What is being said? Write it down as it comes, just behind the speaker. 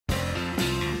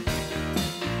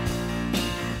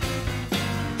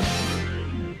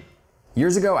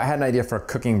Years ago, I had an idea for a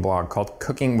cooking blog called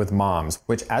Cooking with Moms,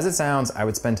 which as it sounds, I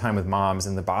would spend time with moms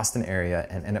in the Boston area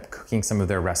and end up cooking some of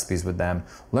their recipes with them,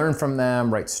 learn from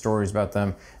them, write stories about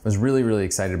them. I was really, really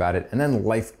excited about it. And then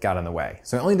life got in the way.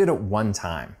 So I only did it one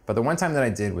time, but the one time that I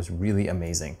did was really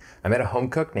amazing. I met a home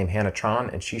cook named Hannah Tron,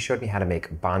 and she showed me how to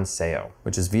make Bánh Xèo,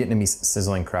 which is Vietnamese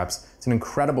sizzling crepes. It's an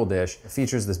incredible dish. It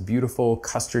features this beautiful,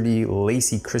 custardy,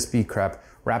 lacy, crispy crepe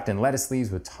wrapped in lettuce leaves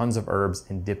with tons of herbs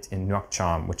and dipped in nuoc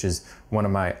cham, which is one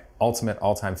of my ultimate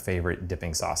all-time favorite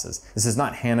dipping sauces. This is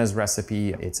not Hannah's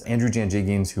recipe. It's Andrew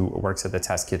Janjigian's, who works at the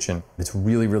Test Kitchen. It's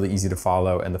really, really easy to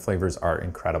follow and the flavors are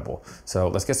incredible. So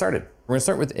let's get started. We're gonna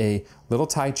start with a little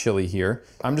Thai chili here.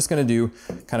 I'm just gonna do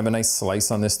kind of a nice slice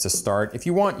on this to start. If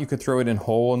you want, you could throw it in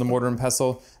whole in the mortar and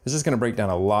pestle. It's just gonna break down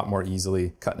a lot more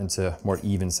easily, cut into more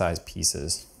even sized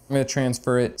pieces. I'm gonna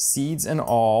transfer it, seeds and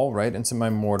all, right into my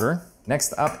mortar.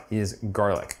 Next up is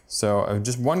garlic. So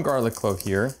just one garlic clove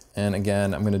here. And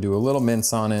again, I'm gonna do a little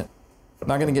mince on it. I'm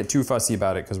not gonna get too fussy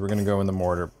about it because we're gonna go in the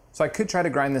mortar. So I could try to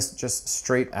grind this just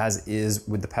straight as is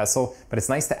with the pestle, but it's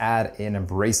nice to add an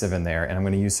abrasive in there, and I'm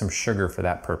gonna use some sugar for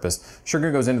that purpose.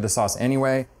 Sugar goes into the sauce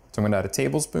anyway, so I'm gonna add a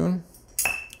tablespoon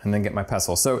and then get my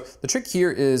pestle. So the trick here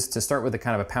is to start with a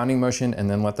kind of a pounding motion and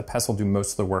then let the pestle do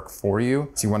most of the work for you.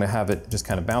 So you wanna have it just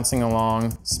kind of bouncing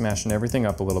along, smashing everything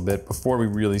up a little bit before we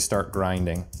really start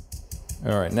grinding.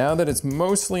 All right, now that it's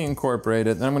mostly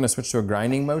incorporated, then I'm gonna switch to a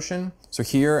grinding motion. So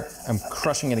here, I'm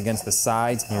crushing it against the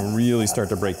sides and really start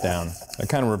to break down. A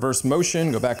kind of reverse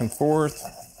motion, go back and forth,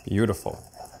 beautiful.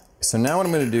 So now what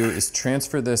I'm gonna do is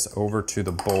transfer this over to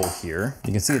the bowl here.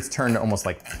 You can see it's turned almost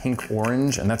like pink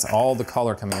orange, and that's all the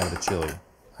color coming out of the chili.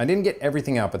 I didn't get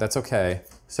everything out, but that's okay.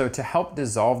 So to help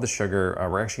dissolve the sugar,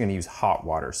 we're actually gonna use hot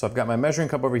water. So I've got my measuring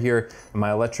cup over here and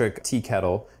my electric tea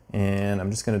kettle, and I'm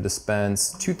just gonna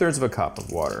dispense 2/3 of a cup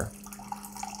of water.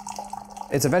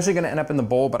 It's eventually gonna end up in the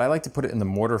bowl, but I like to put it in the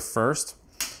mortar first,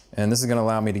 and this is gonna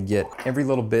allow me to get every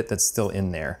little bit that's still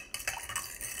in there.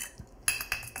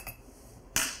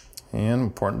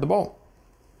 And pour it into the bowl.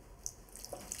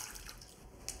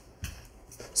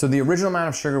 So the original amount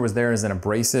of sugar was there as an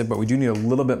abrasive, but we do need a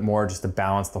little bit more just to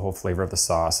balance the whole flavor of the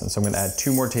sauce. And so I'm gonna add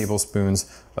 2 more tablespoons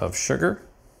of sugar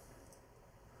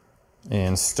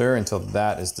and stir until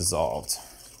that is dissolved.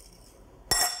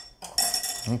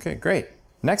 Okay, great.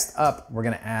 Next up, we're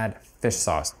gonna add fish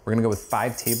sauce. We're gonna go with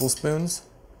 5 tablespoons.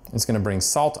 It's gonna bring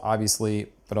salt,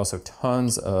 obviously, but also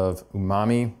tons of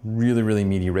umami, really, really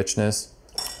meaty richness.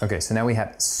 Okay, so now we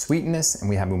have sweetness and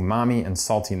we have umami and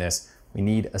saltiness. We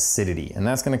need acidity, and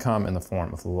that's gonna come in the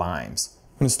form of limes.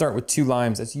 I'm gonna start with 2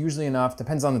 limes. That's usually enough,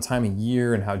 depends on the time of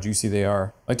year and how juicy they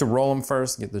are. I like to roll them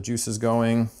first, get the juices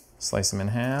going, slice them in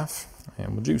half,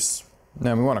 and we'll juice.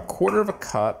 Now we want 1/4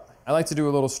 cup. I like to do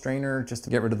a little strainer just to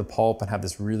get rid of the pulp and have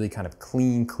this really kind of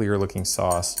clean, clear looking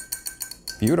sauce.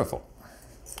 Beautiful.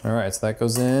 All right, so that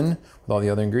goes in with all the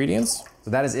other ingredients.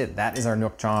 So that is it. That is our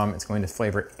nuoc cham. It's going to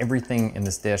flavor everything in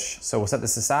this dish. So we'll set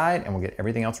this aside and we'll get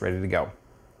everything else ready to go.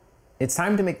 It's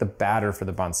time to make the batter for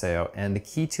the Bánh Xèo, and the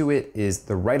key to it is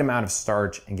the right amount of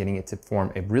starch and getting it to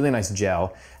form a really nice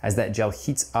gel. As that gel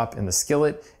heats up in the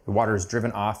skillet, the water is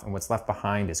driven off, and what's left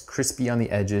behind is crispy on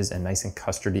the edges and nice and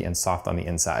custardy and soft on the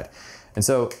inside. And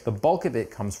so the bulk of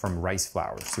it comes from rice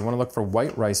flour. So you wanna look for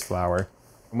white rice flour.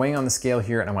 I'm weighing on the scale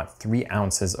here, and I want 3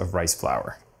 ounces of rice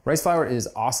flour. Rice flour is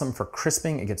awesome for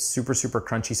crisping. It gets super, super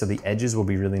crunchy, so the edges will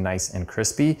be really nice and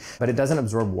crispy, but it doesn't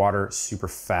absorb water super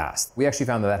fast. We actually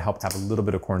found that helped have a little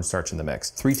bit of cornstarch in the mix.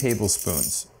 3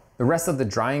 tablespoons. The rest of the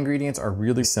dry ingredients are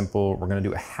really simple. We're gonna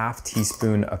do a 1/2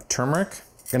 teaspoon of turmeric.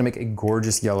 We're gonna make a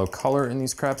gorgeous yellow color in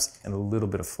these crepes and a little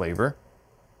bit of flavor.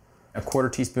 1/4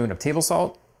 teaspoon of table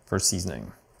salt for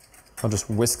seasoning. I'll just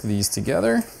whisk these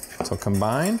together until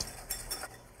combined.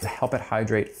 To help it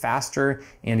hydrate faster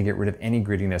and to get rid of any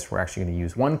grittiness, we're actually gonna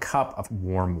use 1 cup of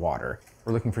warm water.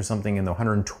 We're looking for something in the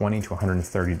 120 to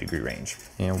 130 degree range.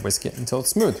 And whisk it until it's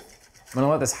smooth. I'm gonna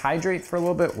let this hydrate for a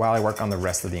little bit while I work on the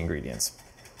rest of the ingredients.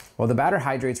 While the batter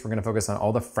hydrates, we're gonna focus on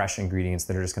all the fresh ingredients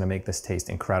that are just gonna make this taste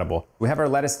incredible. We have our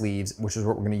lettuce leaves, which is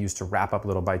what we're gonna use to wrap up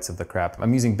little bites of the crepe.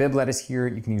 I'm using Bibb lettuce here.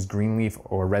 You can use green leaf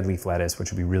or red leaf lettuce, which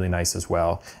would be really nice as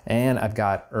well. And I've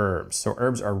got herbs. So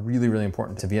herbs are really, really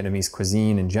important to Vietnamese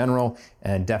cuisine in general,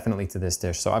 and definitely to this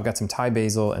dish. So I've got some Thai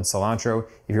basil and cilantro.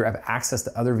 If you have access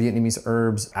to other Vietnamese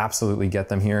herbs, absolutely get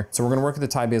them here. So we're gonna work with the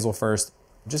Thai basil first.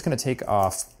 I'm just gonna take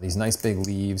off these nice big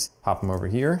leaves, pop them over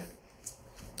here.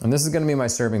 And this is gonna be my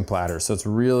serving platter. So it's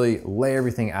really lay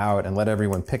everything out and let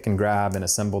everyone pick and grab and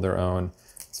assemble their own.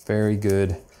 It's very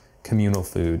good communal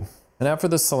food. And now for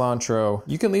the cilantro,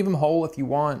 you can leave them whole if you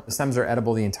want. The stems are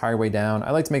edible the entire way down.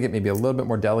 I like to make it maybe a little bit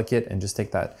more delicate and just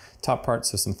take that top part,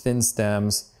 so some thin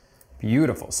stems.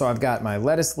 Beautiful. So I've got my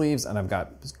lettuce leaves and I've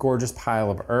got this gorgeous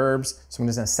pile of herbs. So I'm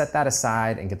just gonna set that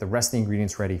aside and get the rest of the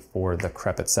ingredients ready for the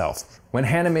crepe itself. When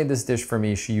Hannah made this dish for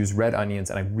me, she used red onions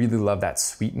and I really love that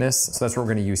sweetness. So that's what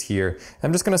we're gonna use here.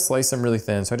 I'm just gonna slice them really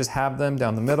thin. So I just have them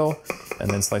down the middle and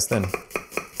then slice thin.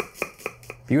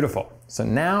 Beautiful. So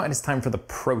now it is time for the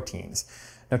proteins.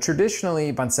 Now,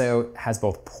 traditionally, Bánh Xèo has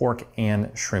both pork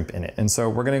and shrimp in it. And so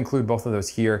we're gonna include both of those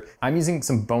here. I'm using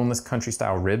some boneless country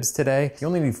style ribs today. You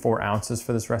only need 4 ounces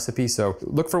for this recipe. So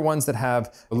look for ones that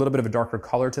have a little bit of a darker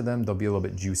color to them. They'll be a little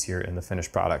bit juicier in the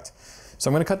finished product. So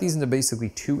I'm gonna cut these into basically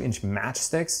 2-inch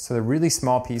matchsticks. So they're really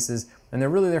small pieces and they're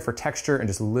really there for texture and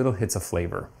just little hits of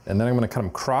flavor. And then I'm gonna cut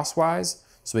them crosswise.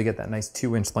 So we get that nice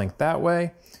 2-inch length that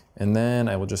way. And then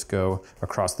I will just go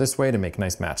across this way to make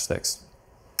nice matchsticks.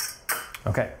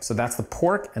 Okay, so that's the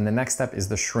pork, and the next step is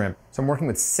the shrimp. So I'm working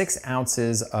with 6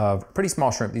 ounces of pretty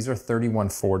small shrimp. These are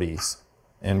 3140s.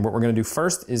 And what we're gonna do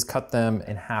first is cut them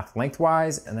in half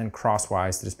lengthwise and then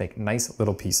crosswise to just make nice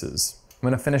little pieces. I'm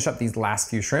gonna finish up these last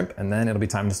few shrimp and then it'll be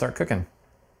time to start cooking.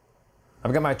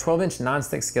 I've got my 12-inch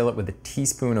nonstick skillet with a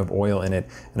teaspoon of oil in it,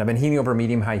 and I've been heating over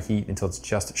medium-high heat until it's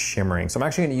just shimmering. So I'm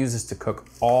actually gonna use this to cook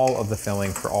all of the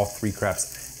filling for all 3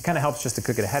 crepes. It kind of helps just to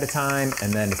cook it ahead of time,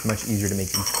 and then it's much easier to make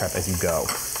each crepe as you go.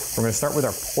 We're gonna start with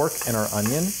our pork and our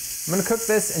onion. I'm gonna cook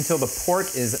this until the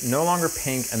pork is no longer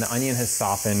pink and the onion has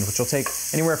softened, which will take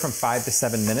anywhere from 5 to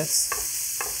 7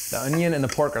 minutes. The onion and the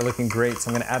pork are looking great, so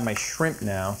I'm gonna add my shrimp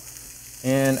now,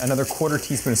 and another 1/4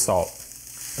 teaspoon of salt.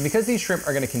 And because these shrimp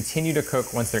are gonna continue to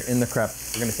cook once they're in the crepe,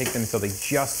 we're gonna take them until they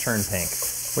just turn pink,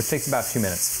 which takes about 2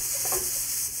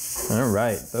 minutes. All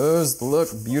right, those look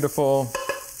beautiful,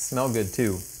 smell good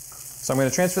too. So I'm gonna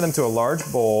transfer them to a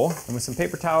large bowl, and with some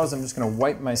paper towels, I'm just gonna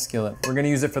wipe my skillet. We're gonna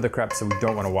use it for the crepe, so we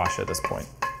don't wanna wash it at this point.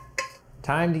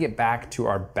 Time to get back to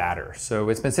our batter. So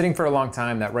it's been sitting for a long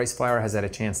time. That rice flour has had a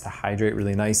chance to hydrate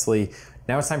really nicely.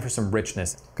 Now it's time for some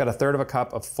richness. I've got 1/3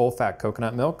 cup of full fat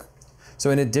coconut milk. So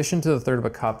in addition to the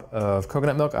 1/3 cup of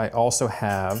coconut milk, I also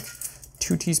have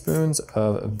 2 teaspoons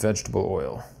of vegetable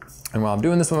oil. And while I'm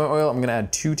doing this with my oil, I'm gonna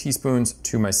add 2 teaspoons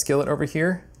to my skillet over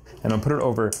here. And I'll put it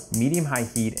over medium-high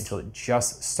heat until it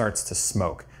just starts to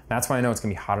smoke. That's when I know it's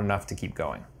gonna be hot enough to keep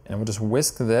going. And we'll just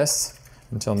whisk this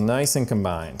until nice and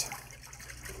combined.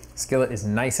 Skillet is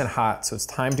nice and hot, so it's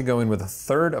time to go in with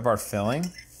 1/3 of our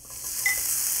filling.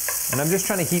 And I'm just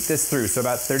trying to heat this through, so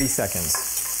about 30 seconds.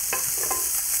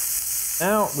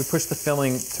 Now we push the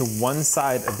filling to one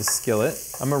side of the skillet.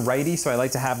 I'm a righty, so I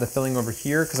like to have the filling over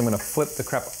here because I'm gonna flip the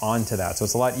crepe onto that, so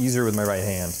it's a lot easier with my right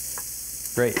hand.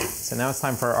 Great, so now it's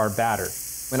time for our batter.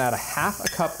 I'm gonna add 1/2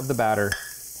 cup of the batter.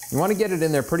 You wanna get it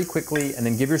in there pretty quickly and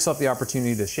then give yourself the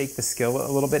opportunity to shake the skillet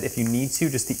a little bit if you need to,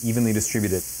 just to evenly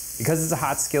distribute it. Because it's a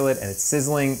hot skillet and it's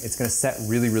sizzling, it's gonna set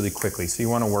really, really quickly, so you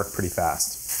wanna work pretty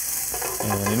fast.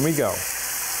 And in we go.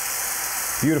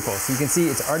 Beautiful, so you can see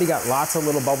it's already got lots of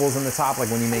little bubbles in the top, like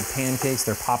when you make pancakes,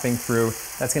 they're popping through.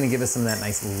 That's gonna give us some of that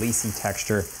nice lacy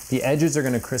texture. The edges are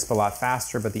gonna crisp a lot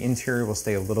faster, but the interior will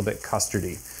stay a little bit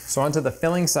custardy. So onto the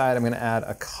filling side, I'm gonna add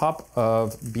 1 cup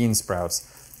of bean sprouts.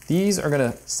 These are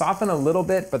gonna soften a little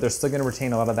bit, but they're still gonna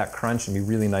retain a lot of that crunch and be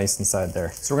really nice inside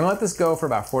there. So we're gonna let this go for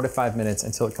about 4 to 5 minutes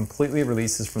until it completely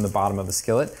releases from the bottom of the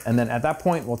skillet. And then at that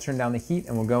point, we'll turn down the heat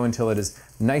and we'll go until it is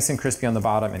nice and crispy on the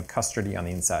bottom and custardy on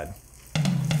the inside.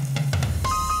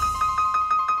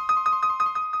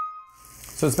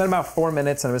 So it's been about 4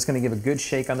 minutes, and I'm just gonna give a good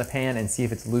shake on the pan and see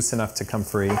if it's loose enough to come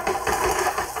free.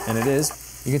 And it is.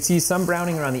 You can see some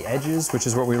browning around the edges, which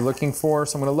is what we're looking for.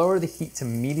 So I'm gonna lower the heat to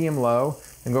medium-low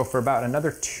and go for about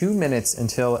another 2 minutes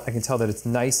until I can tell that it's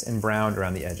nice and browned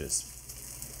around the edges.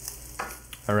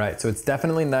 All right, so it's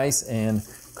definitely nice and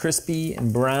crispy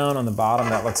and brown on the bottom.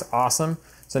 That looks awesome.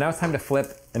 So now it's time to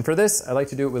flip. And for this, I like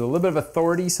to do it with a little bit of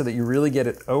authority so that you really get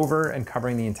it over and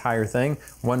covering the entire thing.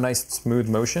 One nice smooth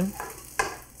motion.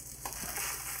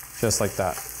 Just like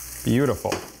that.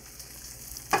 Beautiful.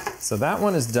 So that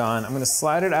one is done. I'm gonna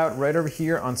slide it out right over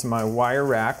here onto my wire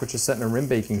rack, which is set in a rim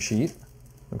baking sheet.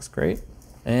 Looks great.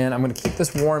 And I'm gonna keep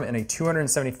this warm in a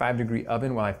 275-degree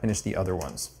oven while I finish the other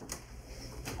ones.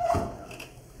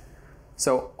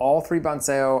 So all 3 Bánh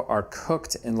Xèo are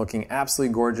cooked and looking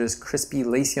absolutely gorgeous, crispy,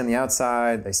 lacy on the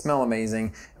outside. They smell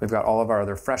amazing. We've got all of our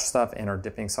other fresh stuff and our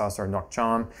dipping sauce, our noc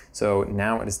cham. So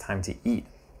now it is time to eat.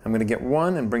 I'm gonna get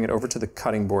one and bring it over to the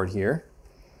cutting board here.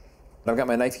 I've got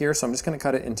my knife here, so I'm just gonna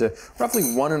cut it into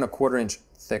roughly 1 1/4 inch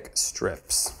thick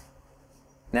strips.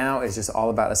 Now it's just all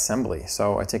about assembly.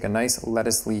 So I take a nice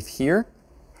lettuce leaf here.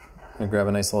 I'm gonna grab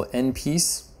a nice little end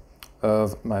piece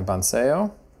of my Bánh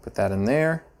Xèo. Put that in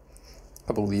there. A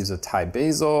couple leaves of Thai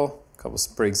basil, a couple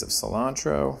sprigs of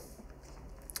cilantro.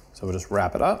 So we'll just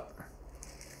wrap it up.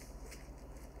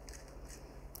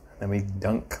 Then we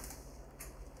dunk.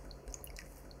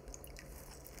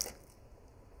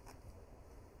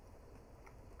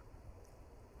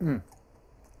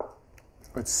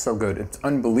 It's so good. It's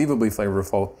unbelievably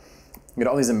flavorful. You get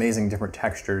all these amazing different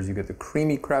textures. You get the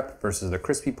creamy crepe versus the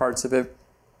crispy parts of it.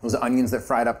 Those onions that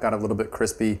fried up got a little bit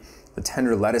crispy. The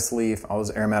tender lettuce leaf, all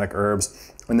those aromatic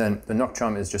herbs. And then the nok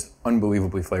chum is just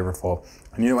unbelievably flavorful.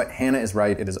 And you know what? Hannah is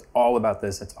right. It is all about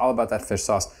this. It's all about that fish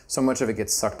sauce. So much of it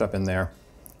gets sucked up in there.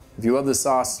 If you love this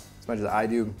sauce as much as I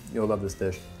do, you'll love this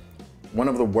dish. One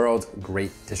of the world's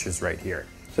great dishes right here.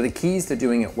 So the keys to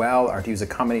doing it well are to use a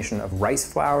combination of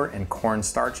rice flour and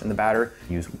cornstarch in the batter.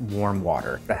 Use warm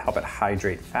water to help it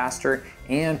hydrate faster,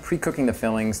 and pre-cooking the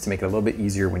fillings to make it a little bit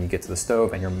easier when you get to the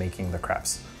stove and you're making the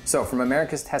crepes. So from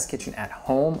America's Test Kitchen at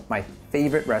home, my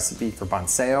favorite recipe for Bánh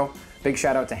Xèo. Big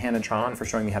shout out to Hannah Tron for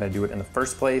showing me how to do it in the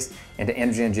first place, and to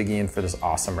Andrea Jigian for this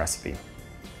awesome recipe.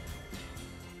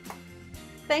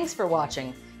 Thanks for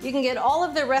watching. You can get all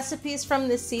of the recipes from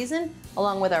this season,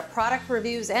 along with our product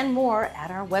reviews and more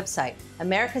at our website,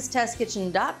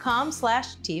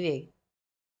 americastestkitchen.com/TV.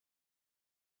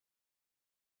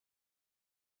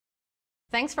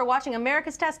 Thanks for watching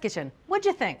America's Test Kitchen. What'd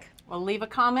you think? Well, leave a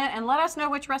comment and let us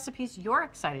know which recipes you're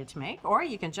excited to make, or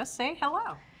you can just say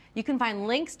hello. You can find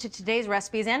links to today's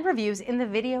recipes and reviews in the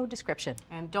video description.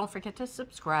 And don't forget to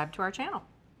subscribe to our channel.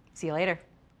 See you later.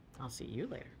 I'll see you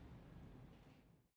later.